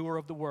 being a doer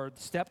of the word.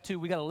 Step 2,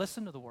 we got to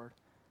listen to the word.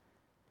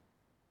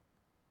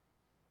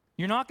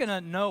 You're not going to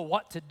know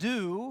what to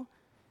do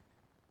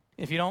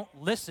if you don't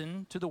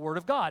listen to the word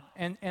of God.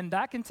 And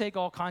that can take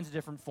all kinds of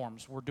different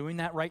forms. We're doing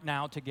that right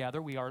now together.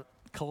 We are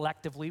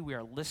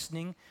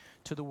listening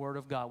to the word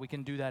of God. We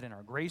can do that in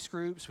our grace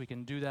groups. We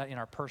can do that in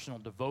our personal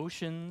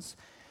devotions.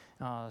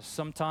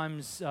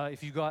 Sometimes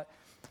if you got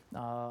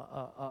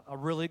a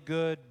really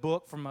good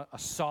book from a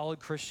solid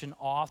Christian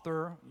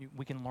author,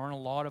 we can learn a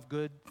lot of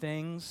good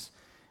things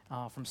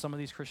from some of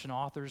these Christian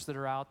authors that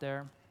are out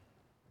there.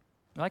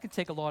 And that can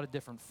take a lot of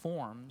different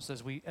forms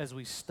as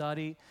we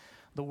study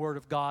the Word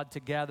of God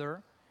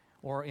together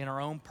or in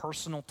our own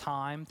personal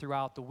time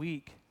throughout the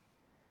week.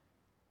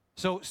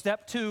 So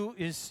step 2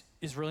 is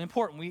really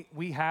important.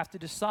 We have to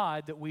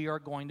decide that we are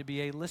going to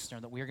be a listener,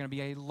 that we are going to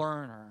be a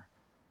learner.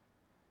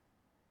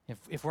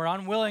 If we're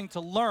unwilling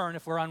to learn,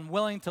 if we're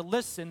unwilling to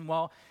listen,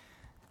 well,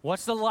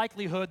 what's the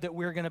likelihood that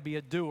we're going to be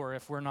a doer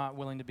if we're not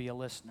willing to be a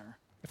listener,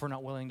 if we're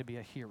not willing to be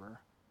a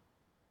hearer?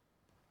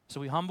 So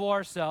we humble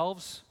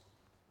ourselves.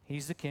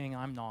 He's the king,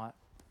 I'm not.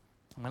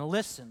 I'm going to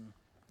listen.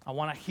 I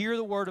want to hear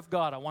the word of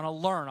God. I want to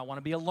learn. I want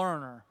to be a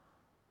learner.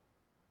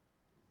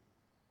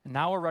 And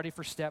now we're ready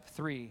for step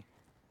 3.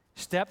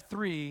 Step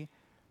 3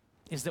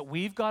 is that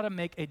we've got to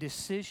make a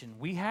decision.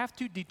 We have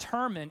to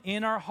determine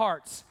in our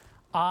hearts,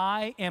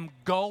 I am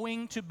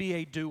going to be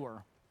a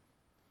doer.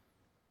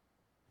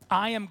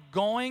 I am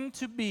going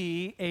to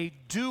be a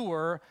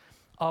doer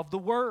of the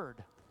word.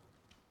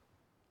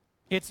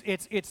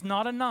 It's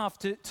not enough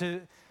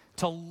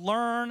to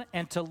learn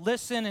and to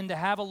listen and to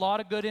have a lot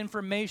of good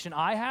information.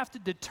 I have to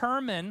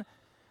determine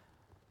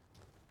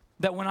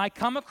that when I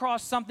come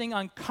across something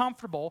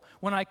uncomfortable,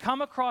 when I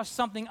come across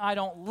something I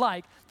don't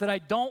like, that I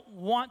don't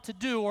want to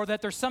do, or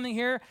that there's something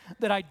here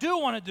that I do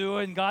want to do,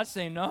 and God's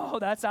saying, no,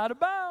 that's out of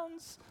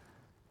bounds.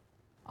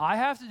 I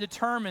have to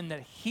determine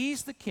that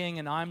he's the king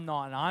and I'm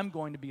not, and I'm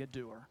going to be a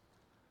doer.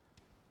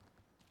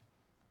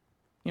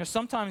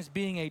 Sometimes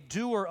being a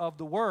doer of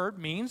the word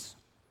means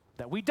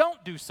that we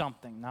don't do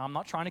something. Now, I'm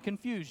not trying to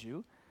confuse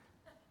you,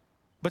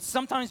 but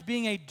sometimes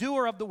being a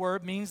doer of the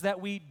word means that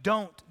we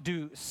don't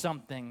do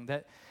something,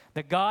 that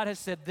God has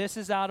said, this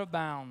is out of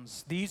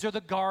bounds. These are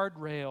the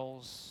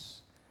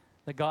guardrails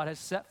that God has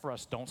set for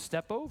us. Don't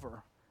step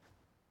over.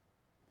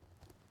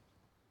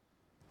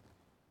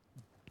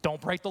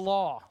 Don't break the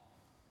law.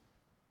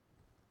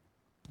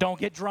 Don't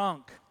get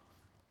drunk.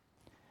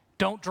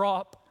 Don't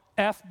drop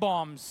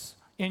F-bombs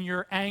in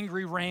your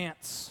angry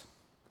rants.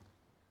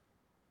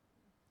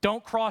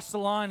 Don't cross the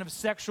line of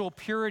sexual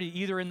purity,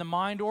 either in the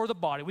mind or the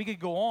body. We could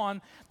go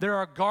on. There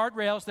are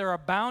guardrails, there are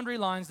boundary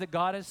lines that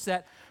God has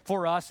set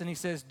for us, and he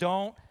says,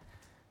 don't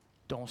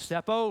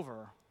step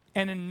over.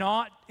 And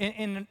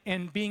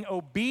in being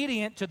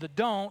obedient to the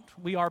don't,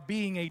 we are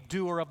being a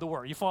doer of the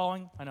word. You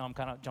following? I know I'm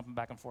kind of jumping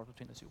back and forth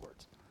between the two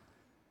words.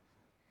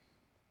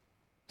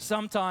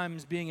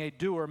 Sometimes being a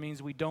doer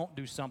means we don't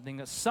do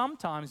something.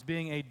 Sometimes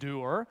being a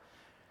doer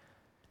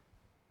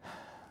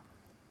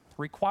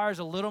requires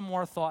a little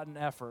more thought and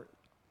effort.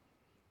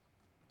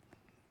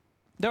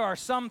 There are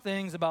some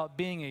things about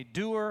being a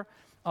doer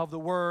of the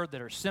word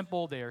that are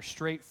simple, they are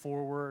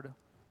straightforward.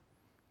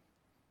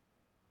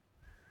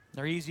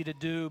 They're easy to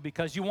do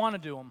because you want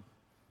to do them.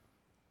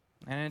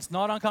 And it's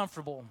not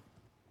uncomfortable.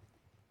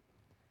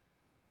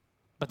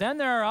 But then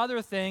there are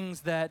other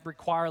things that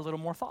require a little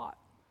more thought,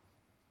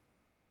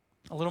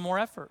 a little more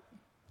effort,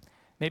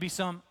 maybe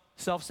some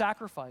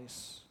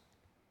self-sacrifice.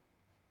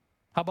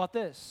 How about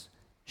this?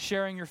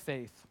 Sharing your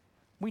faith.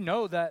 We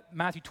know that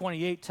Matthew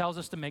 28 tells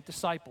us to make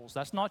disciples.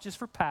 That's not just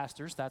for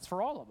pastors, that's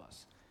for all of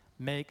us.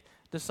 Make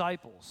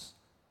disciples.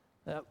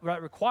 That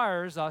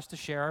requires us to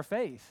share our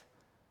faith.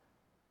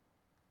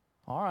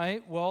 All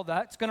right, well,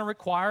 that's going to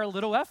require a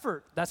little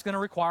effort. That's going to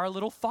require a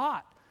little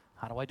thought.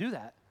 How do I do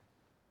that?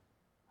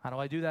 How do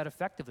I do that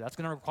effectively? That's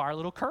going to require a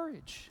little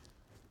courage.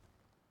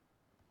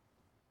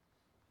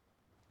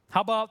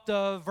 How about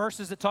the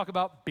verses that talk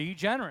about be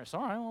generous?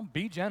 All right, well,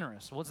 be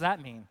generous. What's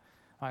that mean?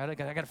 I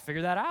got to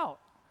figure that out.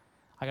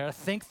 I got to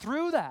think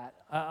through that.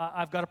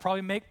 I've got to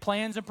probably make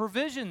plans and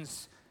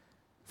provisions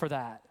for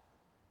that.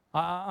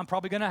 I'm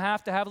probably going to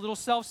have a little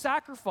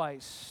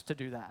self-sacrifice to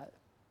do that.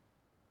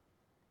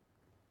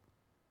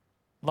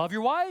 Love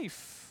your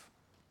wife.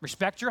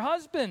 Respect your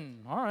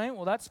husband. All right,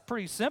 well, that's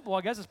pretty simple.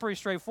 I guess it's pretty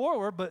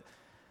straightforward, but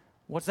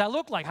what's that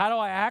look like? How do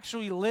I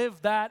actually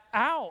live that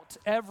out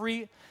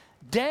every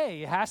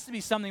day? It has to be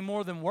something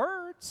more than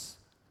words.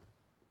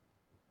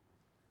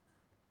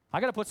 I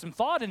got to put some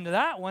thought into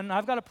that one.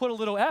 I've got to put a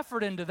little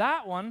effort into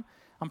that one.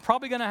 I'm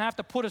probably going to have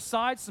to put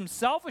aside some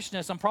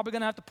selfishness. I'm probably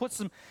going to have to put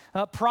some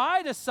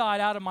pride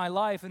aside out of my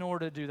life in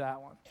order to do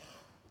that one,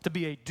 to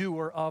be a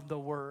doer of the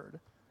word.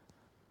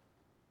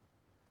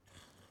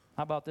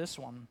 How about this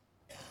one?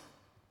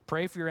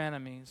 Pray for your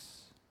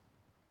enemies.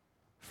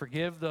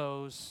 Forgive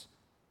those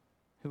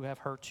who have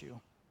hurt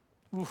you.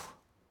 Oof.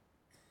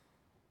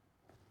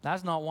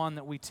 That's not one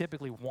that we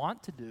typically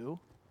want to do.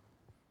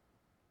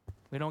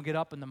 We don't get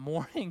up in the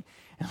morning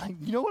and like,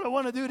 you know what I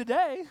want to do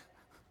today?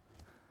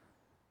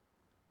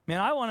 Man,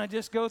 I want to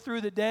just go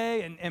through the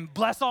day and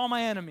bless all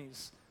my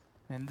enemies.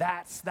 And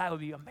that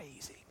would be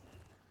amazing.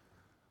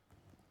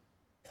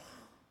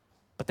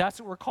 But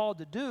that's what we're called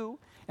to do.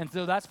 And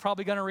so that's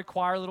probably going to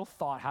require a little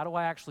thought. How do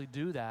I actually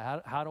do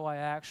that? How do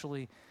I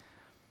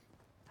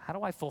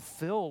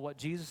fulfill what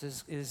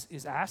Jesus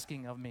is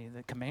asking of me,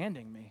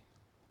 commanding me?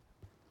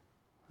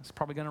 It's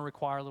probably going to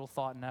require a little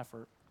thought and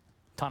effort.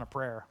 A ton of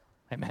prayer.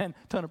 Amen?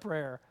 A ton of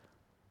prayer.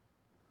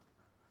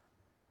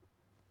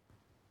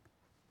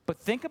 But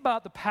think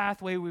about the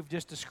pathway we've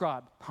just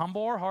described.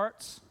 Humble our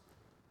hearts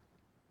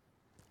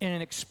in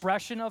an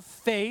expression of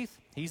faith.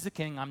 He's the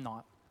king, I'm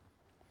not.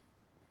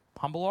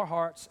 Humble our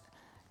hearts.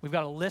 We've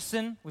got to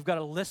listen. We've got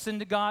to listen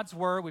to God's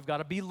word. We've got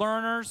to be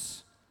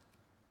learners.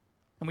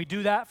 And we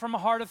do that from a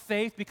heart of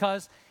faith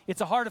because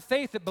it's a heart of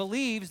faith that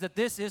believes that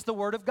this is the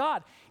word of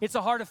God. It's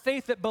a heart of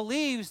faith that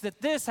believes that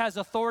this has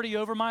authority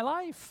over my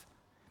life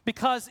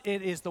because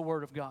it is the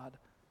word of God.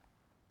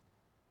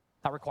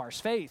 That requires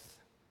faith.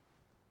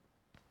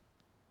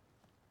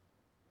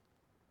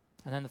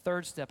 And then the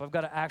third step, I've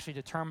got to actually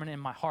determine in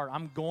my heart,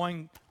 I'm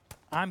going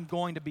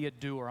to be a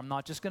doer. I'm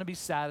not just going to be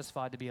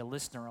satisfied to be a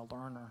listener, a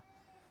learner.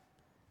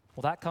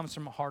 Well, that comes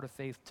from a heart of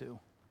faith too.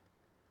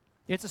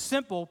 It's a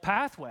simple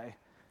pathway.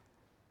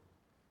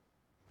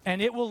 And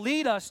it will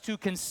lead us to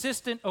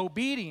consistent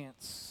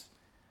obedience,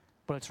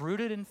 but it's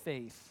rooted in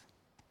faith.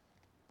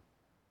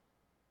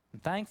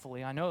 And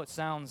thankfully, I know it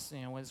sounds,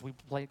 as we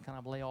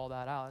lay all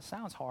that out, it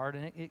sounds hard,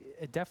 and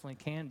it definitely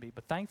can be.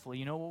 But thankfully,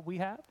 you know what we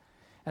have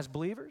as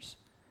believers?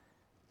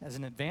 As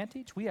an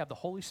advantage, we have the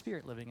Holy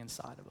Spirit living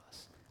inside of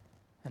us.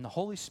 And the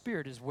Holy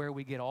Spirit is where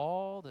we get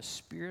all the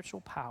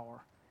spiritual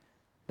power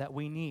that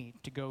we need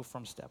to go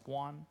from step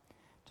 1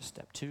 to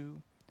step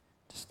 2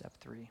 to step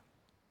 3.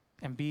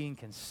 And being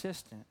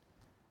consistent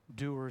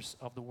doers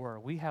of the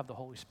word. We have the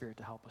Holy Spirit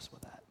to help us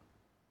with that.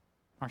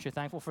 Aren't you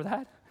thankful for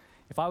that?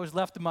 If I was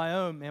left to my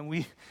own, man,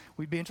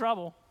 we'd be in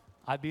trouble.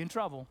 I'd be in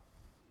trouble.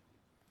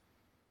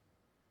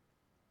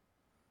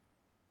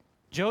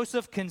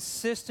 Joseph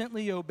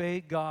consistently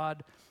obeyed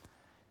God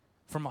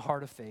from a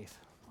heart of faith.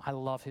 I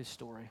love his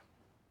story.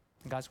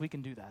 And guys, we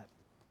can do that.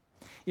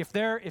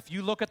 If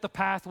you look at the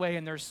pathway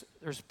and there's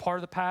part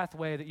of the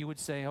pathway that you would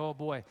say, oh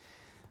boy,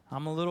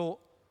 I'm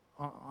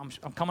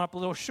coming up a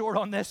little short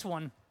on this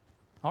one.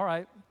 All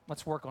right,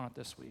 let's work on it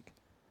this week.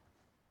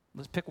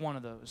 Let's pick one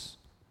of those.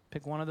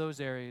 Pick one of those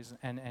areas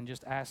and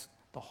just ask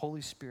the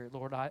Holy Spirit,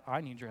 Lord,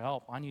 I need your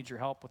help. I need your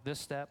help with this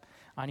step.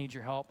 I need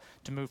your help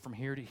to move from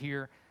here to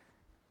here.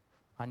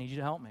 I need you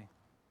to help me.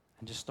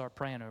 And just start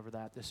praying over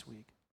that this week.